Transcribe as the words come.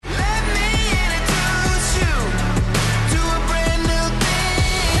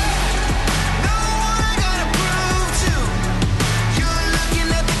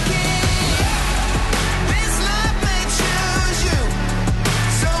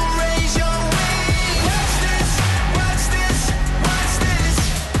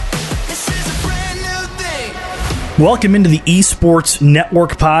Welcome into the Esports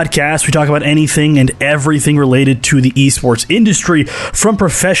Network podcast. We talk about anything and everything related to the esports industry, from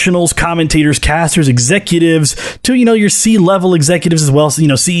professionals, commentators, casters, executives, to, your C-level executives as well,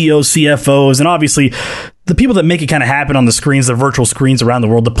 CEOs, CFOs, and obviously the people that make it kind of happen on the screens, the virtual screens around the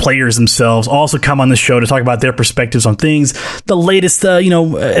world, the players themselves, also come on the show to talk about their perspectives on things, the latest,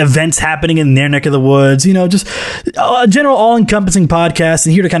 events happening in their neck of the woods, just a general all-encompassing podcast.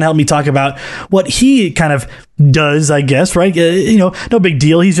 And here to kind of help me talk about what he kind of does, I guess, right? No big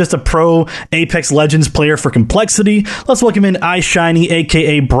deal. He's just a pro Apex Legends player for Complexity. Let's welcome in iShiny,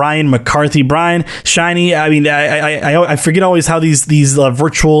 aka Brian McCarthy. Brian, Shiny. I mean, I forget always how these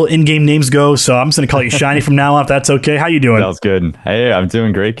virtual in-game names go, so I'm just going to call you Shiny from now on, if that's okay. How you doing? Sounds good. Hey, I'm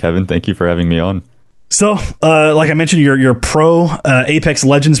doing great, Kevin. Thank you for having me on. So, like I mentioned, you're a pro Apex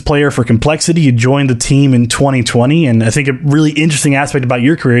Legends player for Complexity. You joined the team in 2020, and I think a really interesting aspect about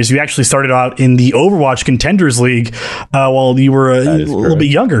your career is you actually started out in the Overwatch Contenders League while you were a little bit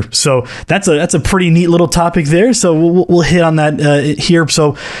younger. So that's a pretty neat little topic there. So we'll hit on that here.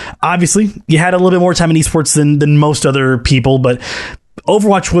 So obviously, you had a little bit more time in esports than most other people, but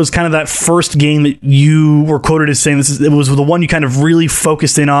Overwatch was kind of that first game that you were quoted as saying it was the one you kind of really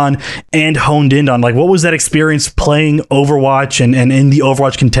focused in on and honed in on. Like, what was that experience playing Overwatch and in the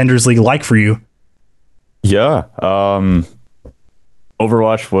Overwatch Contenders League like for you? Yeah,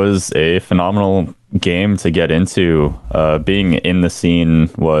 Overwatch was a phenomenal game to get into. Being in the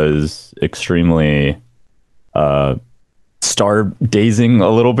scene was extremely stargazing a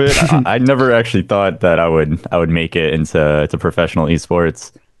little bit. I never actually thought that I would make it into professional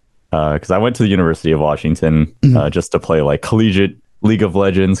esports, because I went to the University of Washington just to play like collegiate League of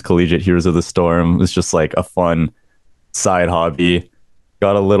Legends, collegiate Heroes of the Storm. It was just like a fun side hobby.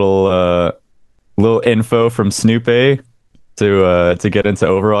 Got a little info from Snoopy to get into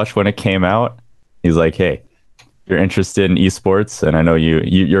Overwatch when it came out. He's like, "Hey, you're interested in esports, and I know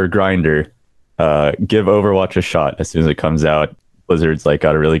you're a grinder. Give Overwatch a shot as soon as it comes out." Blizzard's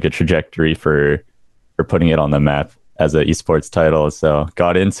got a really good trajectory for putting it on the map as an esports title. So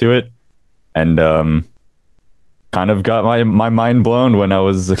got into it and kind of got my mind blown when I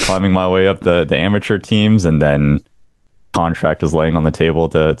was climbing my way up the amateur teams, and then contract was laying on the table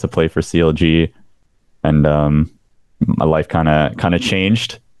to play for CLG, and my life kind of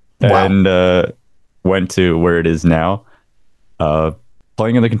changed. Wow. And went to where it is now.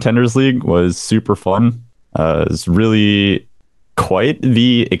 Playing in the Contenders League was super fun. It's really quite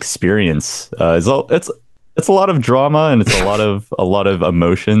the experience. It's a lot of drama, and it's a lot of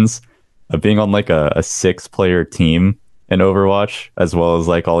emotions of being on a 6-player team in Overwatch, as well as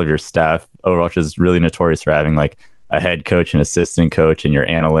all of your staff. Overwatch is really notorious for having a head coach, an assistant coach, and your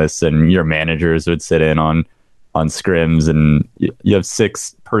analysts and your managers would sit in on scrims, and you have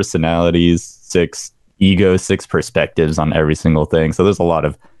 6 personalities, 6 ego, 6 perspectives on every single thing. So there's a lot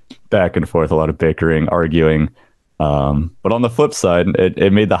of back and forth, a lot of bickering, arguing. But on the flip side,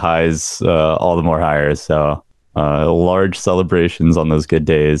 it made the highs all the more higher. So large celebrations on those good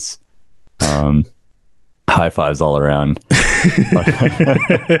days. High fives all around.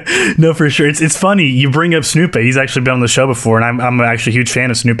 No, for sure. It's funny you bring up Snoopy. He's actually been on the show before, and I'm actually a huge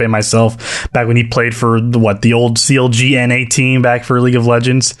fan of Snoopy myself. Back when he played for the old CLG NA team back for League of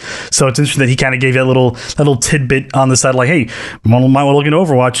Legends. So it's interesting that he kind of gave that little tidbit on the side, like, "Hey, might want to look at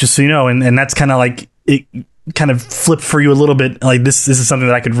Overwatch, just so you know." And that's kind of it kind of flipped for you a little bit. Like, this is something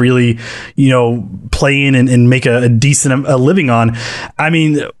that I could really, play in and make a decent living on. I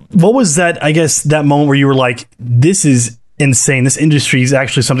mean, what was that, I guess, that moment where you were like, this is insane. This industry is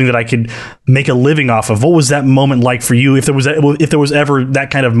actually something that I could make a living off of. What was that moment like for you? If there was ever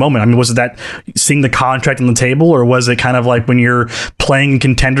that kind of moment, I mean, was it that seeing the contract on the table, or was it kind of like when you're playing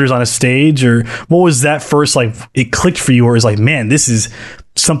contenders on a stage, or what was that first, it clicked for you, or is man, this is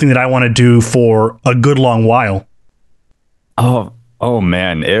something that I want to do for a good long while? Oh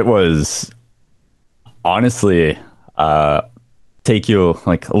man, it was honestly take you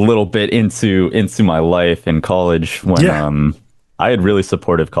a little bit into my life in college when I had really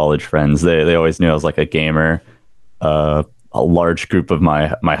supportive college friends. They always knew I was a gamer. A large group of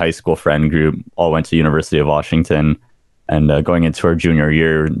my high school friend group all went to University of Washington, and going into our junior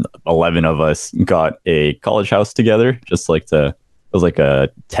year, 11 of us got a college house together, it was a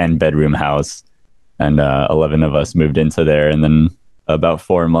 10-bedroom house, and 11 of us moved into there. And then about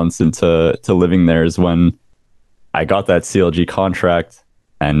 4 months into living there is when I got that CLG contract,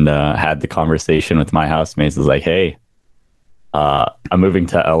 and had the conversation with my housemates. I was like, "Hey, I'm moving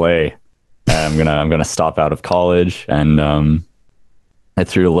to LA. I'm gonna stop out of college." And I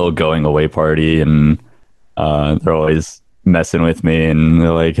threw a little going away party, and they're always messing with me, and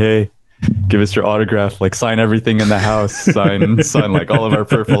they're like, "Hey, give us your autograph, like sign everything in the house, sign like all of our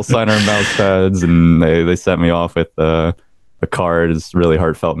purple, sign our mouse pads. And they sent me off with a card, really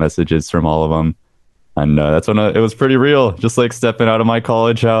heartfelt messages from all of them. And that's when it was pretty real. Just like stepping out of my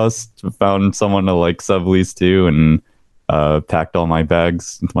college house, found someone to like sublease to, and packed all my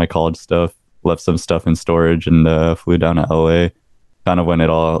bags with my college stuff, left some stuff in storage, and flew down to LA. Kind of when it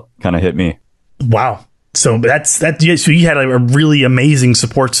all kind of hit me. Wow. So that's that. So you had a really amazing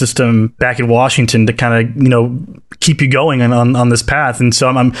support system back in Washington to kind of keep you going on this path. And so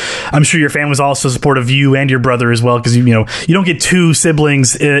I'm sure your family was also supportive of you and your brother as well, because you don't get two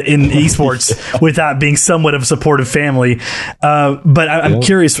siblings in esports without being somewhat of a supportive family. But I'm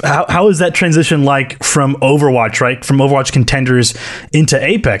curious, how is that transition like from Overwatch, right? From Overwatch contenders into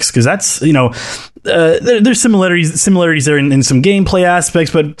Apex? Because that's there's similarities there in some gameplay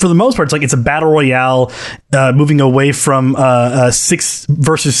aspects, but for the most part, it's a battle royale, moving away from a 6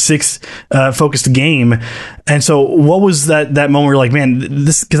 versus 6 focused game. And so, what was that moment where you're like, man,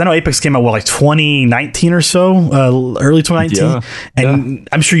 this? Because I know Apex came out like 2019 or so, early 2019, and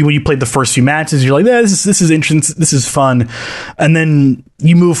I'm sure when you played the first few matches, you're like, this is interesting, this is fun, and then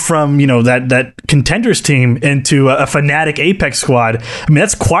you move from that contenders team into a Fnatic Apex squad. I mean,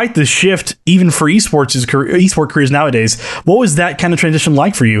 that's quite the shift, even for esport careers nowadays. What was that kind of transition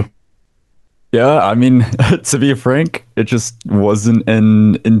like for you? Yeah, I mean, to be frank, it just wasn't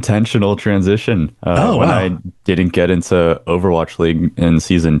an intentional transition. When I didn't get into Overwatch League in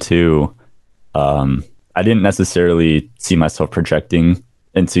Season 2, I didn't necessarily see myself projecting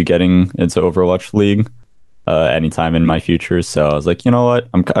into getting into Overwatch League anytime in my future. So I was like, you know what?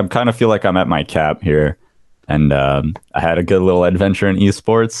 I'm kind of feel like I'm at my cap here. And I had a good little adventure in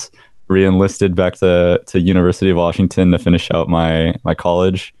esports, re-enlisted back to University of Washington to finish out my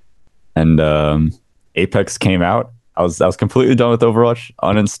college. And Apex came out. I was completely done with Overwatch,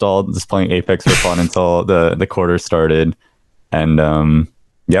 uninstalled, just playing Apex for fun until the quarter started. And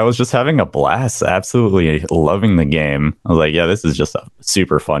I was just having a blast, absolutely loving the game. I was like, yeah, this is just a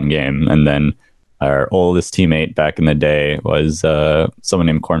super fun game. And then our oldest teammate back in the day was someone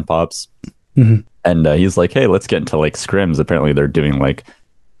named Corn Pops. Mm-hmm. And he's like, hey, let's get into like scrims. Apparently they're doing like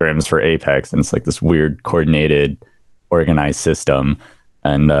scrims for Apex, and it's like this weird coordinated, organized system.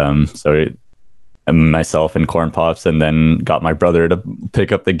 And so myself and Corn Pops, and then got my brother to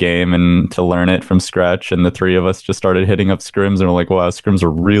pick up the game and to learn it from scratch. And the three of us just started hitting up scrims, and we're like, wow, scrims are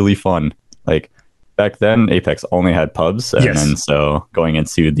really fun. Like back then, Apex only had pubs. And then so going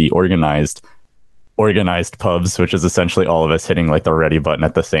into the organized pubs, which is essentially all of us hitting like the ready button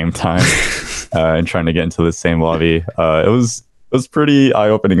at the same time and trying to get into the same lobby. It was pretty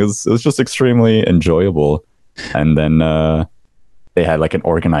eye-opening. It was just extremely enjoyable. And then they had like an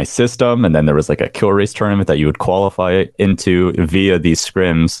organized system, and then there was like a kill race tournament that you would qualify into via these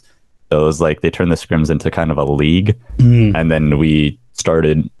scrims. So it was like they turned the scrims into kind of a league, and then we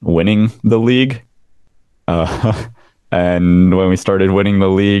started winning the league. And when we started winning the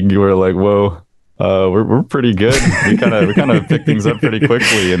league, we were like, whoa, we're pretty good. We kind of picked things up pretty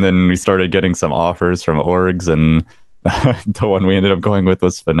quickly, and then we started getting some offers from orgs, and the one we ended up going with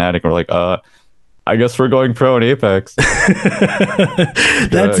was Fnatic. We're like, I guess we're going pro in Apex.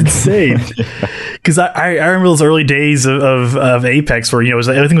 That's insane. Because I remember those early days of Apex where,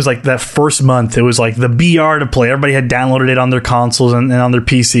 everything was like that first month. It was like the BR to play. Everybody had downloaded it on their consoles and on their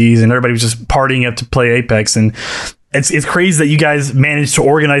PCs, and everybody was just partying up to play Apex. And it's crazy that you guys managed to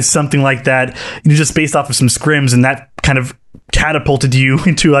organize something like that, just based off of some scrims, and that kind of catapulted you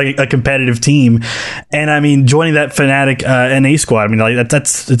into like a competitive team. And I mean, joining that Fnatic NA squad, I mean, like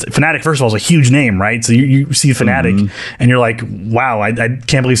that's Fnatic, first of all, is a huge name, right? So you see Fnatic and you're like, wow, I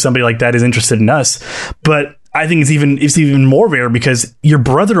can't believe somebody like that is interested in us. But I think it's even more rare because your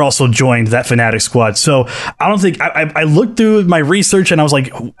brother also joined that Fnatic squad. So I don't think I looked through my research and I was like,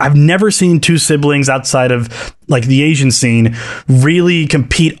 I've never seen two siblings outside of like the Asian scene really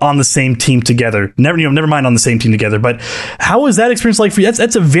compete on the same team together. Never mind on the same team together. But how was that experience like for you?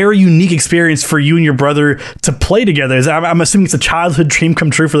 That's a very unique experience for you and your brother to play together. I'm assuming it's a childhood dream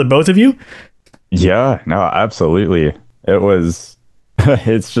come true for the both of you. Yeah, no, absolutely. It was.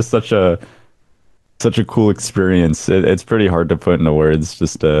 It's just such a cool experience. It's pretty hard to put into words.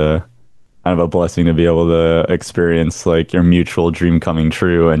 Just kind of a blessing to be able to experience like your mutual dream coming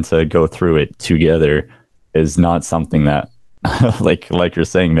true, and to go through it together is not something that like you're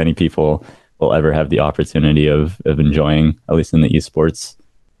saying many people will ever have the opportunity of enjoying, at least in the esports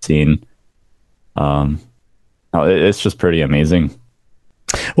scene. It's just pretty amazing.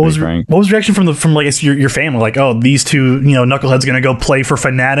 What was the reaction from like your family? Like, oh, these two, knuckleheads going to go play for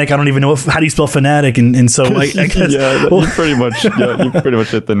Fnatic. I don't even know how do you spell Fnatic, and so I guess you pretty much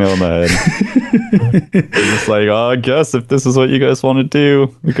hit the nail on the head. It's just like, oh, I guess if this is what you guys want to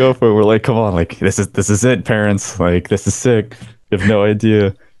do, we go for it. We're like, come on, like this is it, parents. Like, this is sick. You have no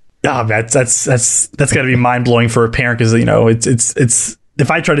idea. Oh, that's got to be mind blowing for a parent, because it's. If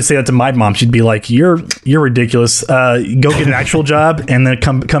I tried to say that to my mom, she'd be like, "You're ridiculous. Go get an actual job and then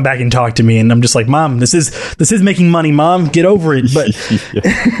come back and talk to me." And I'm just like, "Mom, this is making money, Mom. Get over it." But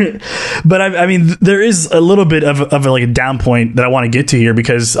but I mean, there is a little bit of like a down point that I want to get to here,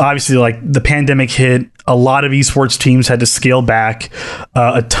 because obviously, like, the pandemic hit. A lot of esports teams had to scale back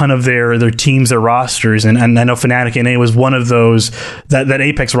a ton of their teams, their rosters, and I know Fnatic NA was one of those that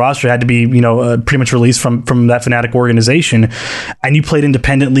Apex roster had to be pretty much released from that Fnatic organization. And you played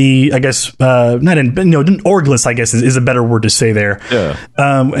independently, I guess, orgless, I guess is a better word to say there. Yeah.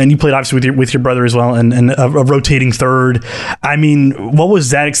 And you played obviously with your brother as well, and a rotating third. I mean, what was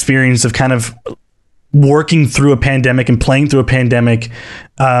that experience of kind of working through a pandemic and playing through a pandemic,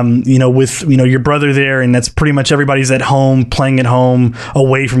 with your brother there, and that's pretty much everybody's at home, playing at home,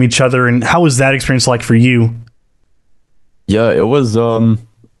 away from each other. And how was that experience like for you? Yeah, it was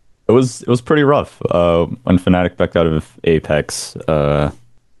pretty rough. When Fnatic backed out of Apex,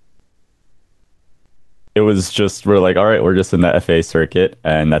 it was just, we're like, all right, we're just in the FA circuit,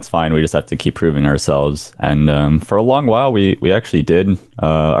 and that's fine. We just have to keep proving ourselves. And for a long while, we actually did.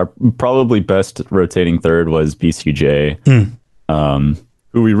 Our probably best rotating third was BCJ,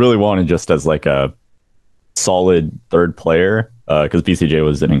 who we really wanted just as like a solid third player, because BCJ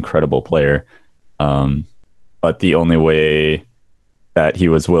was an incredible player. But the only way that he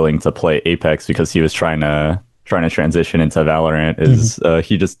was willing to play Apex, because he was trying to transition into Valorant, is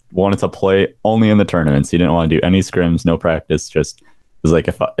he just wanted to play only in the tournaments. He didn't want to do any scrims, no practice. Just was like,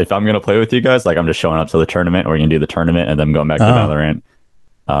 if I'm gonna play with you guys, like, I'm just showing up to the tournament, or we're gonna do the tournament and then going back to Valorant.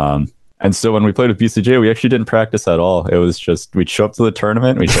 And so when we played with BCJ, we actually didn't practice at all. It was just, we'd show up to the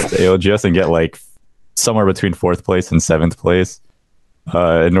tournament, we'd show up to ALGS and get like somewhere between 4th place and 7th place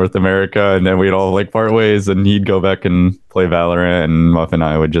in North America, and then we'd all like part ways, and he'd go back and play Valorant, and Muff and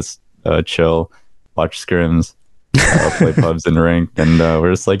I would just chill, watch scrims, play pubs and rank, and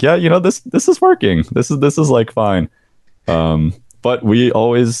we're just like, yeah, this is working. This is like fine. But we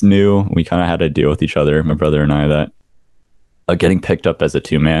always knew we kind of had to deal with each other, my brother and I, that getting picked up as a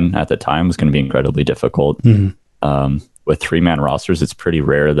 2-man at the time was going to be incredibly difficult. With 3-man rosters, it's pretty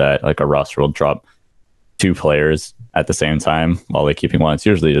rare that like a roster will drop 2 players at the same time while they're keeping one. It's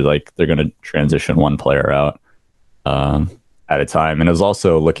usually like they're going to transition 1 player out at a time. And it was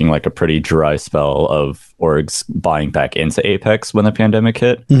also looking like a pretty dry spell of orgs buying back into Apex when the pandemic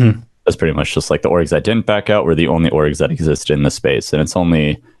hit. That's pretty much just like the orgs that didn't back out were the only orgs that existed in the space. And it's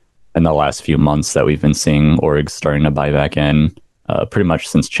only in the last few months that we've been seeing orgs starting to buy back in, pretty much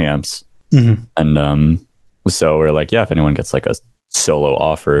since Champs. And so we're like, yeah, if anyone gets like a solo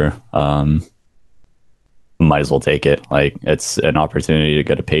offer, might as well take it. Like, it's an opportunity to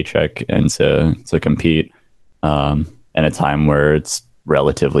get a paycheck and to compete in a time where it's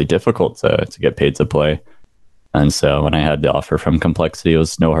relatively difficult to get paid to play. And so when I had the offer from Complexity, it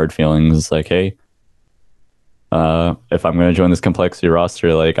was no hard feelings. It's like, hey, if I'm going to join this Complexity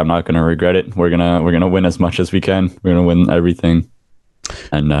roster, like, I'm not going to regret it. We're gonna win as much as we can. We're gonna win everything.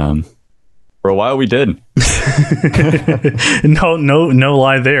 And for a while we did. No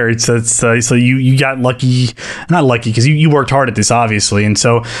lie there. It's so you got lucky, not lucky, because you worked hard at this, obviously. And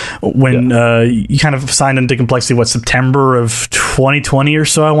so when you kind of signed into Complexity, September of 2020 or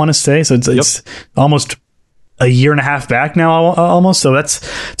so, I want to say. So it's almost a year and a half back now, almost. So it's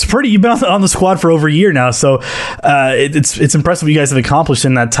pretty. You've been on the squad for over a year now, so it's impressive what you guys have accomplished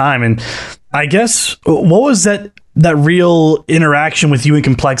in that time. And I guess, what was that real interaction with you and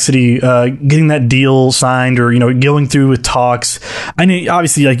Complexity, getting that deal signed, or going through with talks? I know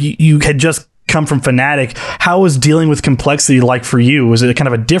obviously, like, you had just come from Fnatic. How was dealing with Complexity like for you? Was it kind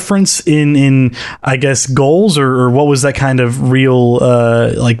of a difference in I guess goals, or what was that kind of real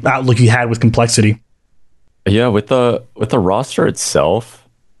like outlook you had with Complexity? Yeah, with the roster itself,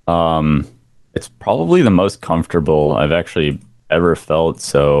 it's probably the most comfortable I've actually ever felt.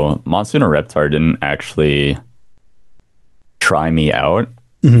 So Monsoon or Reptar didn't actually try me out.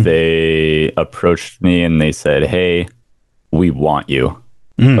 They approached me and they said, hey, we want you.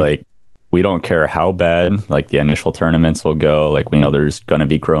 Like, we don't care how bad like the initial tournaments will go. Like, we know there's gonna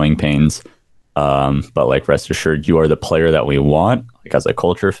be growing pains, but like, rest assured, you are the player that we want, like, as a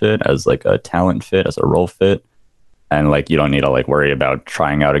culture fit, as like a talent fit, as a role fit. and like you don't need to like worry about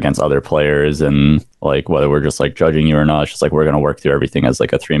trying out against other players and like whether we're just like judging you or not. It's just like we're gonna work through everything as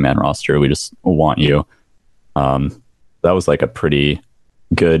like a 3-man roster. We just want you. That was like a pretty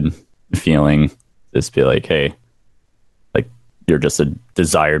good feeling. Just be like, hey, like you're just a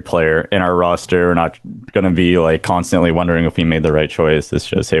desired player in our roster. We're not gonna be like constantly wondering if we made the right choice. It's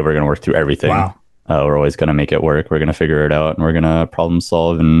just, hey, we're gonna work through everything. Wow. We're always gonna make it work. We're gonna figure it out, and we're gonna problem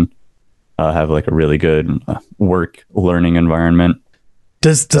solve and have like a really good work learning environment.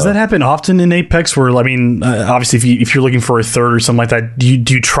 Does that happen often in Apex? Where I mean, obviously, if you're looking for a third or something like that, do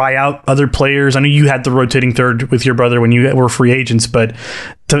you try out other players? I know you had the rotating third with your brother when you were free agents, but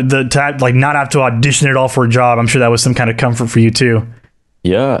to like not have to audition at all for a job, I'm sure that was some kind of comfort for you too.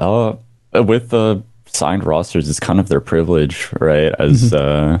 Yeah, with the signed rosters, it's kind of their privilege, right? As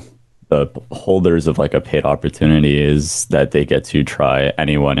the holders of like a paid opportunity, is that they get to try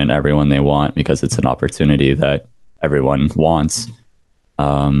anyone and everyone they want because it's an opportunity that everyone wants.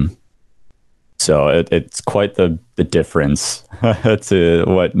 So it's quite the difference to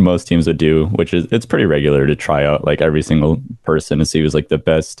what most teams would do, which is it's pretty regular to try out like every single person to see who's like the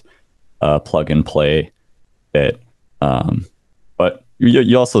best plug and play fit. But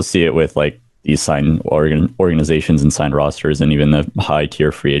you also see it with like these signed organizations and signed rosters, and even the high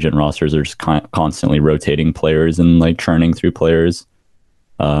tier free agent rosters are just constantly rotating players and like churning through players.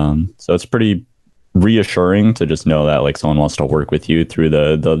 So it's pretty reassuring to just know that like someone wants to work with you through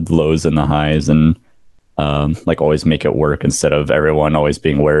the lows and the highs, and like always make it work instead of everyone always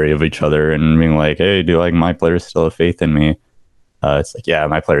being wary of each other and being like, hey, do like my players still have faith in me? It's like, yeah,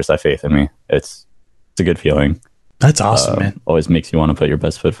 my players have faith in me. It's a good feeling. That's awesome, man. Always makes you want to put your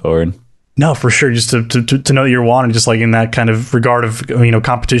best foot forward. No, for sure. Just to know that you're wanted, just like in that kind of regard of, you know,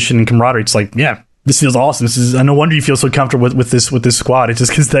 competition and camaraderie. It's like, yeah, this feels awesome. This is, no wonder you feel so comfortable with this squad. It's just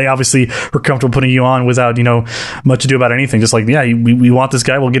because they obviously were comfortable putting you on without, you know, much to do about anything. Just like, yeah, we want this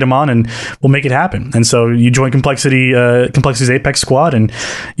guy. We'll get him on and we'll make it happen. And so you join Complexity's Apex squad, and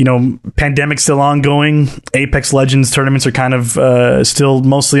you know, pandemic's still ongoing. Apex Legends tournaments are kind of still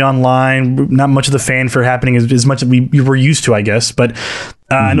mostly online. Not much of the fanfare happening as much as we were used to, I guess. But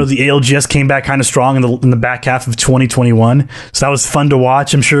I know the ALGS came back kind of strong in the back half of 2021, so that was fun to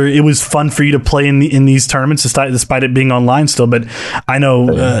watch. I'm sure it was fun for you to play in these tournaments, despite it being online still. But I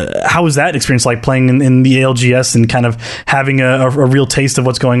know how was that experience like playing in the ALGS and kind of having a real taste of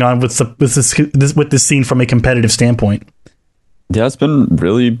what's going on with this scene from a competitive standpoint? Yeah, it's been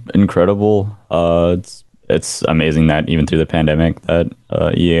really incredible. It's amazing that even through the pandemic, that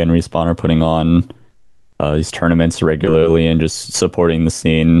EA and Respawn are putting on these tournaments regularly and just supporting the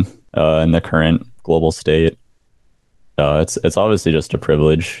scene in the current global state. It's obviously just a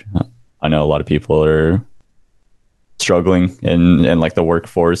privilege. I know a lot of people are struggling in like the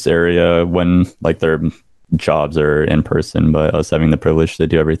workforce area when like their jobs are in person, but us having the privilege to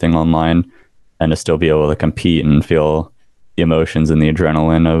do everything online and to still be able to compete and feel the emotions and the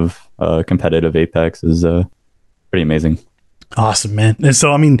adrenaline of competitive Apex is pretty amazing. Awesome, man. And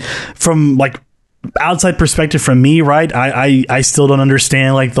so, I mean, from like outside perspective from me, right, I still don't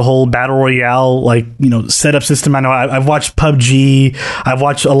understand like the whole battle royale, like, you know, setup system. I know I've watched PUBG, I've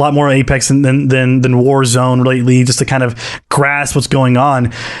watched a lot more Apex than Warzone lately, just to kind of grasp what's going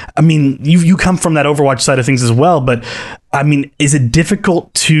on. I mean, you come from that Overwatch side of things as well, but I mean, is it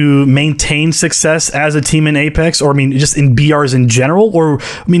difficult to maintain success as a team in Apex, or I mean, just in BRs in general? Or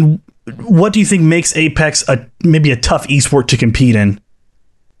I mean, what do you think makes Apex maybe a tough esport to compete in?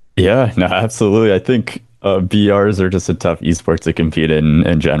 Yeah, no, absolutely. I think BRs are just a tough esport to compete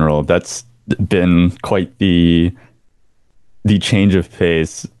in general. That's been quite the change of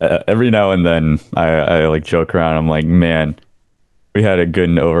pace. Every now and then I like joke around. I'm like, man, we had a good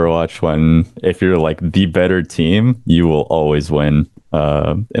in Overwatch when if you're like the better team, you will always win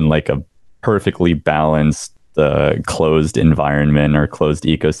in like a perfectly balanced closed environment or closed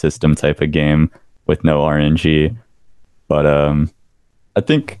ecosystem type of game with no RNG. But I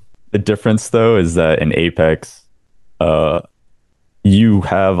think the difference, though, is that in Apex, you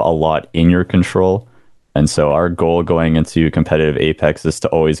have a lot in your control. And so our goal going into competitive Apex is to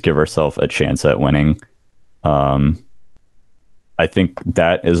always give ourselves a chance at winning. I think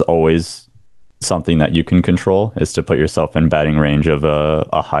that is always something that you can control, is to put yourself in batting range of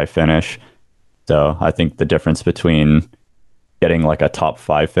a high finish. So I think the difference between getting like a top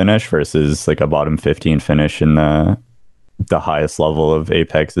 5 finish versus like a bottom 15 finish in the highest level of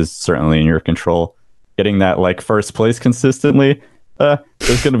Apex is certainly in your control. Getting that like first place consistently,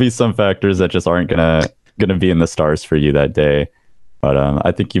 there's going to be some factors that just aren't going to be in the stars for you that day. But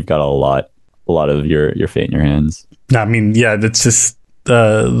I think you've got a lot of your fate in your hands. I mean, yeah, that's just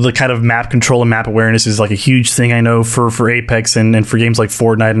the kind of map control and map awareness is like a huge thing, I know, for Apex and for games like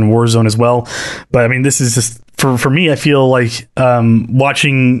Fortnite and Warzone as well. But I mean, this is just for me, I feel like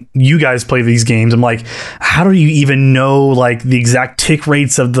watching you guys play these games, I'm like, how do you even know like the exact tick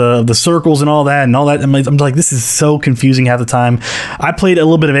rates of the circles and all that? I'm like, this is so confusing half the time. I played a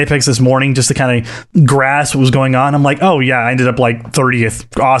little bit of Apex this morning just to kind of grasp what was going on. I'm like, oh yeah, I ended up like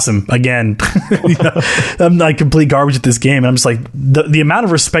 30th. Awesome. Again, I'm like complete garbage at this game. And I'm just like, the amount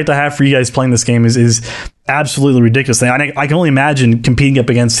of respect I have for you guys playing this game is absolutely ridiculous. I can only imagine competing up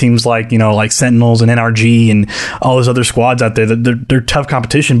against teams like, like Sentinels and NRG and all those other squads out there. They're tough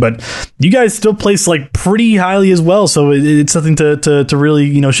competition, but you guys still place like pretty highly as well. So it's something to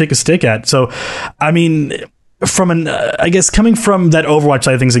really, shake a stick at. So, I mean, from I guess coming from that Overwatch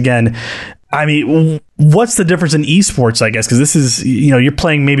side of things again, I mean, what's the difference in esports, I guess? Because this is, you're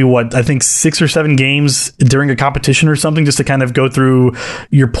playing maybe I think 6 or 7 games during a competition or something, just to kind of go through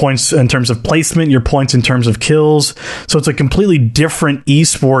your points in terms of placement, your points in terms of kills. So it's a completely different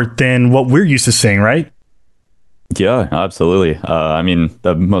esport than what we're used to seeing, right? Yeah, absolutely. I mean,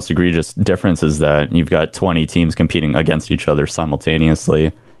 the most egregious difference is that you've got 20 teams competing against each other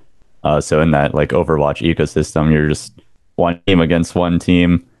simultaneously. So in that like Overwatch ecosystem, you're just one team against one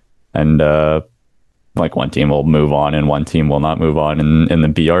team. And like one team will move on and one team will not move on. In the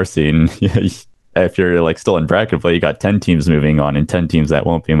BR scene, if you're like still in bracket play, you got 10 teams moving on and 10 teams that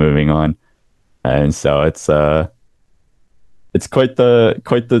won't be moving on. And so it's quite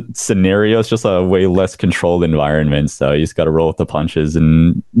the scenario. It's just a way less controlled environment. So you just got to roll with the punches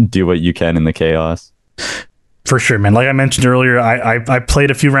and do what you can in the chaos. For sure, man. Like I mentioned earlier, I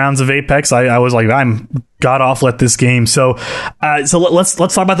played a few rounds of Apex. I was like, I'm god awful at this game. So let's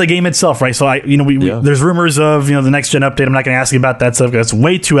talk about the game itself, right? So there's rumors of the next gen update. I'm not going to ask you about that stuff. That's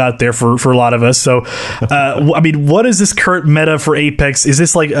way too out there for a lot of us. So I mean, what is this current meta for Apex? Is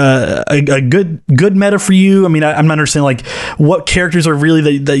this like a good meta for you? I mean, I'm not understanding like what characters are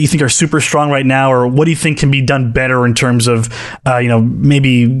really that you think are super strong right now, or what do you think can be done better in terms of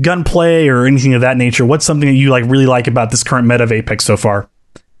maybe gunplay or anything of that nature? What's something that you like really like about this current meta of Apex so far?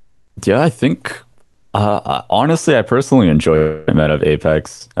 Yeah, I think honestly, I personally enjoy the meta of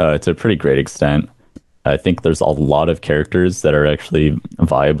Apex to a pretty great extent. I think there's a lot of characters that are actually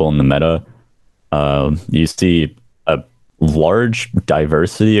viable in the meta. You see a large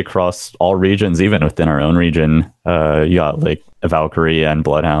diversity across all regions, even within our own region. You got like Valkyrie and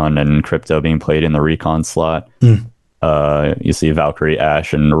Bloodhound and Crypto being played in the recon slot. You see Valkyrie,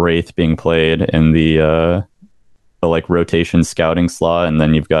 Ashe, and Wraith being played in the like rotation scouting slot, and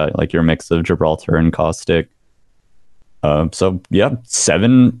then you've got like your mix of Gibraltar and Caustic. So yeah,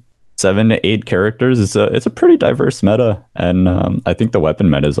 7 to 8 characters is it's a pretty diverse meta, and I think the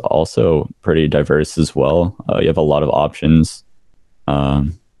weapon meta is also pretty diverse as well. You have a lot of options.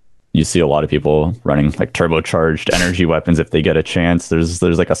 You see a lot of people running like turbocharged energy weapons if they get a chance. There's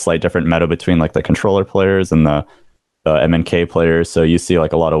like a slight different meta between like the controller players and the MNK players. So you see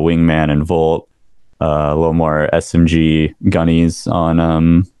like a lot of Wingman and Volt. A little more SMG gunnies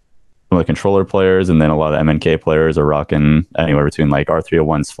on the controller players, and then a lot of MNK players are rocking anywhere between like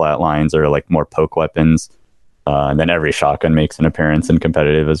R301's flatlines or like more poke weapons. And then every shotgun makes an appearance in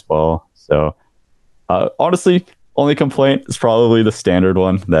competitive as well. So honestly, only complaint is probably the standard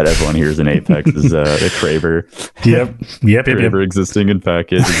one that everyone hears in Apex is the Kraber. Yep. Kraber existing in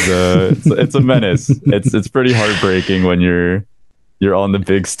package is it's a menace. It's pretty heartbreaking when you're on the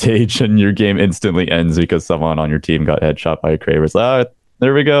big stage and your game instantly ends because someone on your team got headshot by a Kraber. It's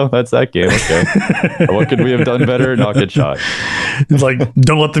there we go. That's that game. Okay. What could we have done better? Not get shot. It's like,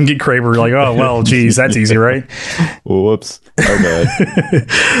 don't let them get Kraber. Like, oh, well, geez, that's easy, right? Whoops. Okay.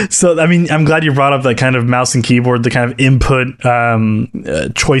 So, I mean, I'm glad you brought up that kind of mouse and keyboard, the kind of input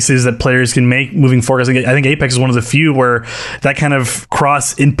choices that players can make moving forward. I think Apex is one of the few where that kind of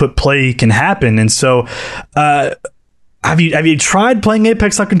cross input play can happen. And so, have you tried playing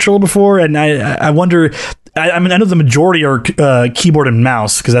Apex on controller before? And I wonder. I mean, I know the majority are keyboard and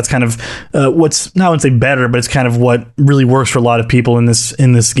mouse because that's kind of what's not I wouldn't say better, but it's kind of what really works for a lot of people in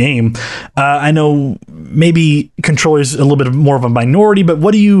this game. I know maybe controller is a little bit more of a minority, but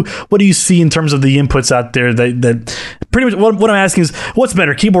what do you see in terms of the inputs out there that pretty much what I'm asking is what's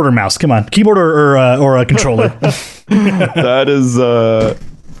better, keyboard or mouse? Come on, keyboard or a controller? That is.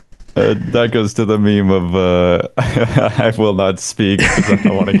 That goes to the meme of I will not speak because I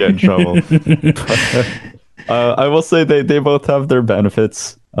don't want to get in trouble. I will say they both have their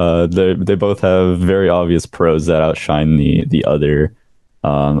benefits. They both have very obvious pros that outshine the other.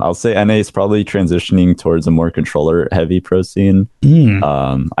 I'll say NA is probably transitioning towards a more controller heavy pro scene.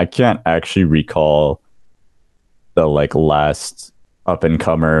 I can't actually recall the like last up and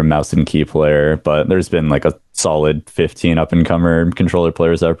comer mouse and key player, but there's been like a solid 15 up and comer controller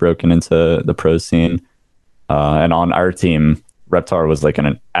players that have broken into the pro scene. And on our team, Reptar was like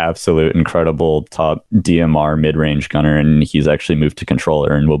an absolute incredible top DMR mid-range gunner, and he's actually moved to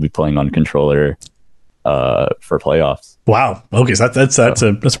controller and will be playing on controller for playoffs. Wow. Okay, so that's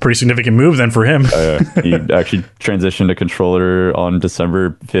a pretty significant move then for him. He actually transitioned to controller on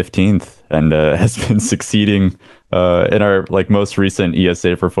December 15th and has been succeeding in our like most recent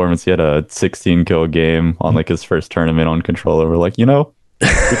ESA performance. He had a 16 kill game on like his first tournament on controller. We're like, we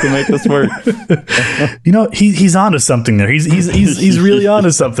can make this work. He's onto something there. He's really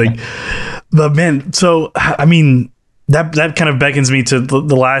onto something. But man, so I mean, that kind of beckons me to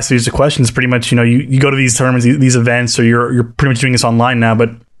the last series of questions. Pretty much, you go to these tournaments, these events, or you're pretty much doing this online now.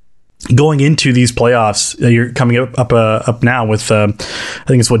 But going into these playoffs, you're coming up now with I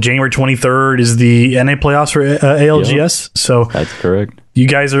think it's January 23rd is the NA playoffs for ALGS. Yep. So that's correct. You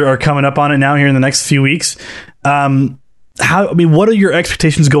guys are coming up on it now here in the next few weeks. What are your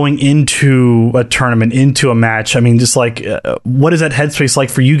expectations going into a tournament, into a match? I mean, just like, what is that headspace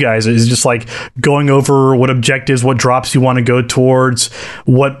like for you guys? Is it just like going over what objectives, what drops you want to go towards?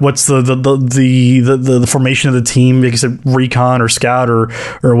 What's the formation of the team? Like you said, recon or scout or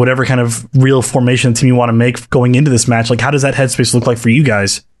whatever kind of real formation of the team you want to make going into this match. Like, how does that headspace look like for you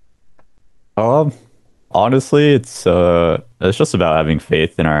guys? Honestly, it's just about having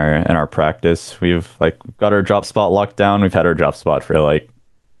faith in our practice. We've got our drop spot locked down. We've had our drop spot for like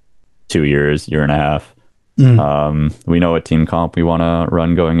 2 years, year and a half. We know what team comp we want to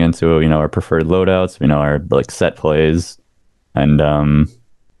run going into it. We know our preferred loadouts. We know our like set plays, and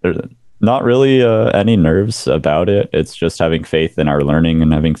there's not really any nerves about it. It's just having faith in our learning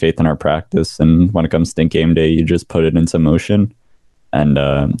and having faith in our practice. And when it comes to game day, you just put it into motion, and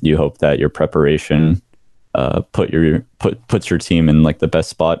you hope that your preparation puts your team in like the best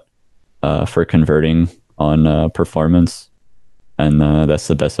spot for converting on performance, and that's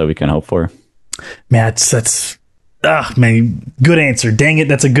the best that we can hope for. Man, that's good answer. Dang it,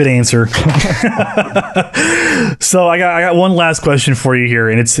 that's a good answer. So I got one last question for you here,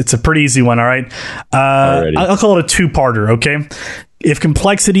 and it's a pretty easy one. All right, I'll call it a two-parter. Okay. If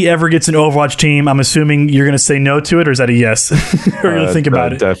Complexity ever gets an Overwatch team, I'm assuming you're going to say no to it, or is that a yes? Or going to think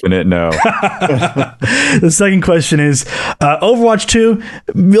about it? Definite no. The second question is, Overwatch 2,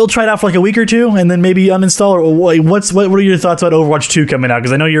 we'll try it out for like a week or two, and then maybe uninstall, or what are your thoughts about Overwatch 2 coming out?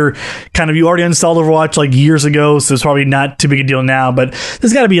 Because I know you already installed Overwatch like years ago, so it's probably not too big a deal now, but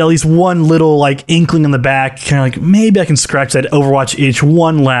there's got to be at least one little like inkling in the back, kind of like, maybe I can scratch that Overwatch itch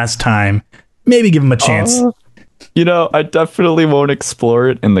one last time. Maybe give them a chance. I definitely won't explore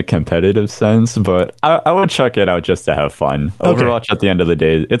it in the competitive sense, but I would check it out just to have fun. Okay. Overwatch, at the end of the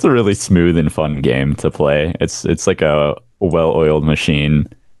day, it's a really smooth and fun game to play. It's like a well-oiled machine.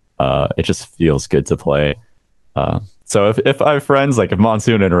 It just feels good to play. So if I have friends, like if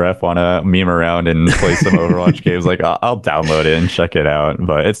Monsoon and Ref want to meme around and play some Overwatch games, like I'll download it and check it out.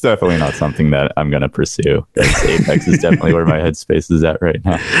 But it's definitely not something that I'm going to pursue. Apex is definitely where my headspace is at right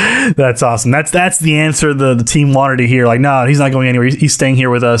now. That's awesome. That's the answer the team wanted to hear. Like, no, he's not going anywhere. He's staying here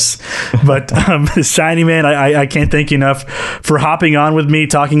with us. But Shiny, man, I can't thank you enough for hopping on with me,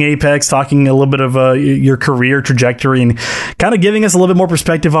 talking Apex, talking a little bit of your career trajectory, and kind of giving us a little bit more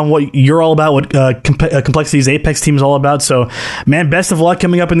perspective on what you're all about, what Complexity's Apex team is all about. So, man, best of luck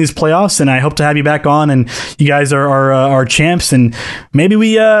coming up in these playoffs, and I hope to have you back on. And you guys are champs, and maybe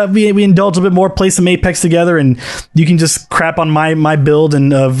we indulge a bit more, play some Apex together, and you can just crap on my build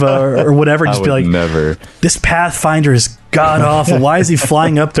and of or whatever. Just be like, never. This Pathfinder is god awful. Why is he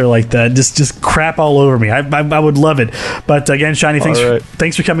flying up there like that? Just crap all over me. I would love it. But again, Shiny,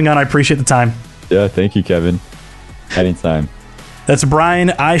 thanks for coming on. I appreciate the time. Yeah, thank you, Kevin. Anytime. That's Brian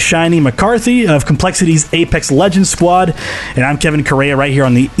iShiny McCarthy of Complexity's Apex Legends Squad, and I'm Kevin Correa right here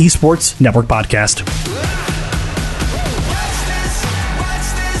on the Esports Network Podcast.